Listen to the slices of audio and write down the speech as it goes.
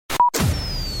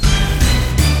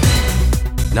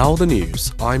Now the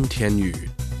news, I'm Tian Yu.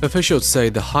 Officials say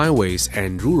the highways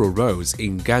and rural roads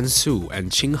in Gansu and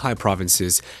Qinghai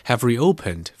provinces have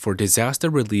reopened for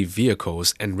disaster relief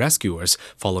vehicles and rescuers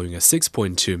following a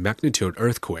 6.2 magnitude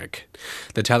earthquake.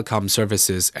 The telecom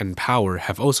services and power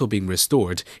have also been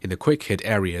restored in the quake-hit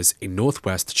areas in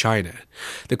northwest China.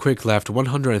 The quake left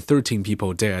 113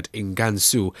 people dead in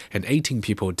Gansu and 18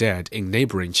 people dead in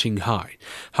neighboring Qinghai.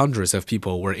 Hundreds of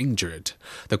people were injured.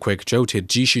 The quake jolted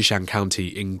Jishishan County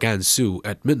in Gansu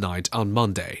at midnight on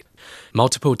Monday.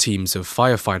 Multiple teams of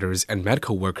firefighters and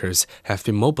medical workers have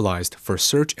been mobilized for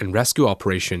search and rescue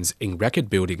operations in wrecked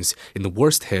buildings in the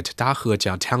worst-hit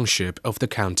Dahejia township of the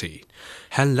county.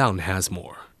 Han Lang has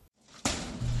more.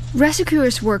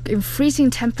 Rescuers work in freezing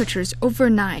temperatures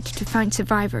overnight to find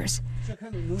survivors.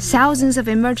 Thousands of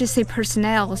emergency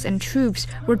personnel and troops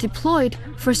were deployed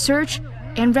for search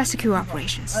and rescue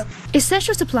operations.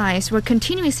 Essential supplies were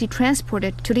continuously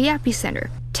transported to the epicenter.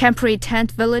 Temporary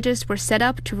tent villages were set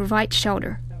up to provide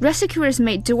shelter. Rescuers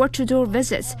made door-to-door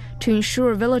visits to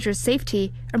ensure villagers'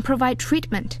 safety and provide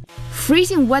treatment.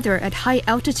 Freezing weather at high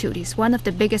altitude is one of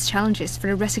the biggest challenges for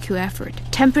the rescue effort.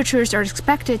 Temperatures are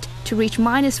expected to reach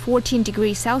 -14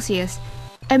 degrees Celsius.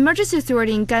 Emergency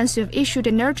authority in Gansu have issued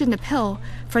an urgent appeal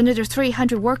for another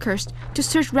 300 workers to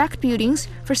search wrecked buildings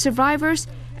for survivors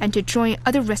and to join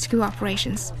other rescue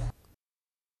operations.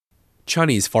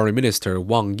 Chinese Foreign Minister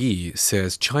Wang Yi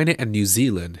says China and New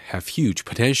Zealand have huge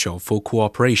potential for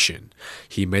cooperation.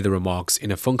 He made the remarks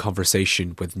in a phone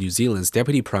conversation with New Zealand's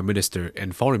Deputy Prime Minister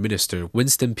and Foreign Minister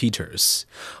Winston Peters.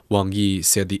 Wang Yi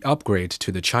said the upgrade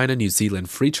to the China-New Zealand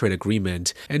Free Trade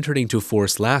Agreement entered into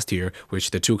force last year,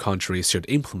 which the two countries should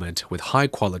implement with high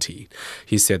quality.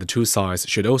 He said the two sides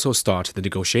should also start the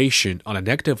negotiation on a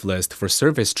negative list for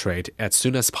service trade as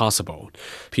soon as possible.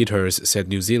 Peters said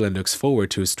New Zealand looks forward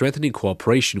to strengthening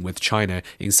cooperation with China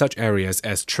in such areas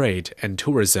as trade and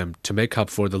tourism to make up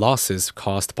for the losses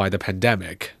caused by the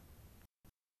pandemic.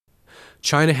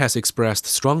 China has expressed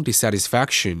strong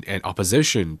dissatisfaction and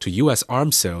opposition to U.S.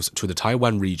 arms sales to the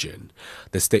Taiwan region.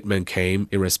 The statement came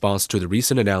in response to the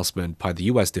recent announcement by the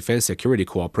U.S. Defense Security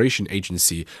Cooperation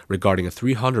Agency regarding a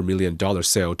 $300 million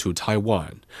sale to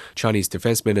Taiwan. Chinese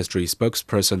Defense Ministry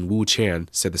spokesperson Wu Qian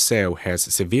said the sale has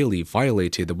severely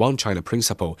violated the One China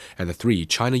principle and the three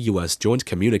China-U.S. joint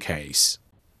communiques.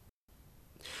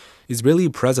 Israeli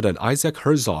President Isaac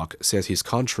Herzog says his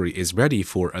country is ready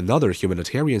for another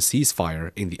humanitarian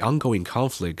ceasefire in the ongoing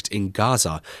conflict in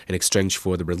Gaza in exchange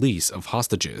for the release of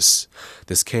hostages.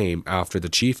 This came after the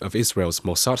chief of Israel's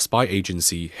Mossad spy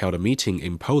agency held a meeting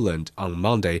in Poland on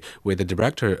Monday with the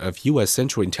director of U.S.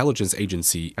 Central Intelligence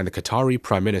Agency and the Qatari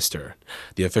Prime Minister.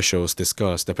 The officials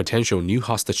discussed the potential new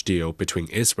hostage deal between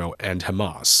Israel and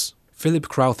Hamas. Philip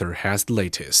Crowther has the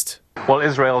latest. Well,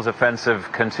 Israel's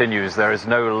offensive continues. There is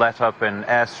no let-up in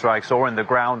airstrikes or in the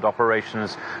ground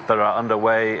operations that are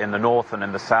underway in the north and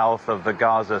in the south of the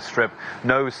Gaza Strip.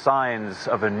 No signs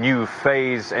of a new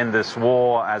phase in this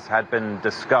war, as had been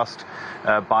discussed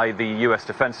by the U.S.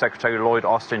 Defense Secretary Lloyd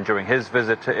Austin during his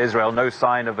visit to Israel. No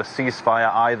sign of a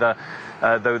ceasefire either,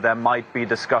 though there might be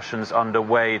discussions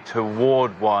underway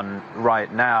toward one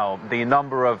right now. The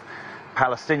number of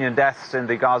Palestinian deaths in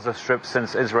the Gaza Strip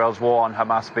since Israel's war on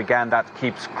Hamas began, that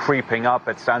keeps creeping up.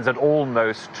 It stands at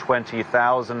almost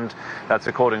 20,000. That's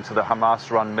according to the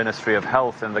Hamas-run Ministry of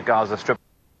Health in the Gaza Strip.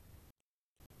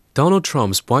 Donald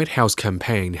Trump's White House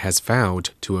campaign has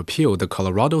vowed to appeal the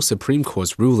Colorado Supreme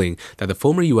Court's ruling that the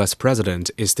former U.S. president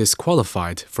is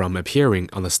disqualified from appearing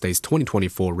on the state's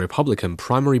 2024 Republican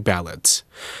primary ballot.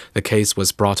 The case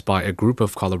was brought by a group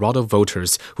of Colorado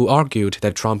voters who argued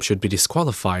that Trump should be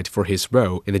disqualified for his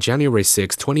role in the January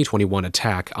 6, 2021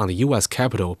 attack on the U.S.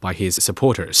 Capitol by his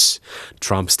supporters.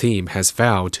 Trump's team has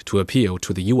vowed to appeal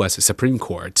to the U.S. Supreme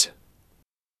Court.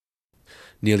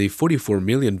 Nearly 44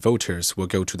 million voters will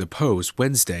go to the polls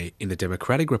Wednesday in the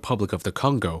Democratic Republic of the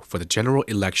Congo for the general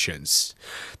elections.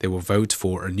 They will vote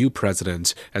for a new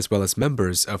president as well as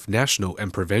members of national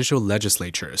and provincial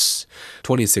legislatures.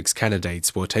 26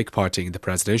 candidates will take part in the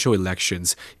presidential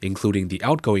elections, including the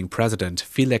outgoing president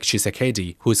Felix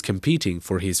Tshisekedi, who is competing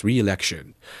for his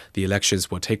re-election. The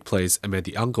elections will take place amid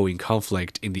the ongoing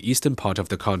conflict in the eastern part of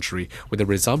the country, with a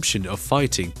resumption of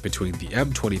fighting between the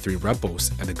M23 rebels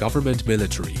and the government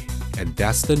military. And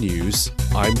that's the news.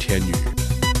 I'm Tian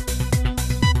Yu.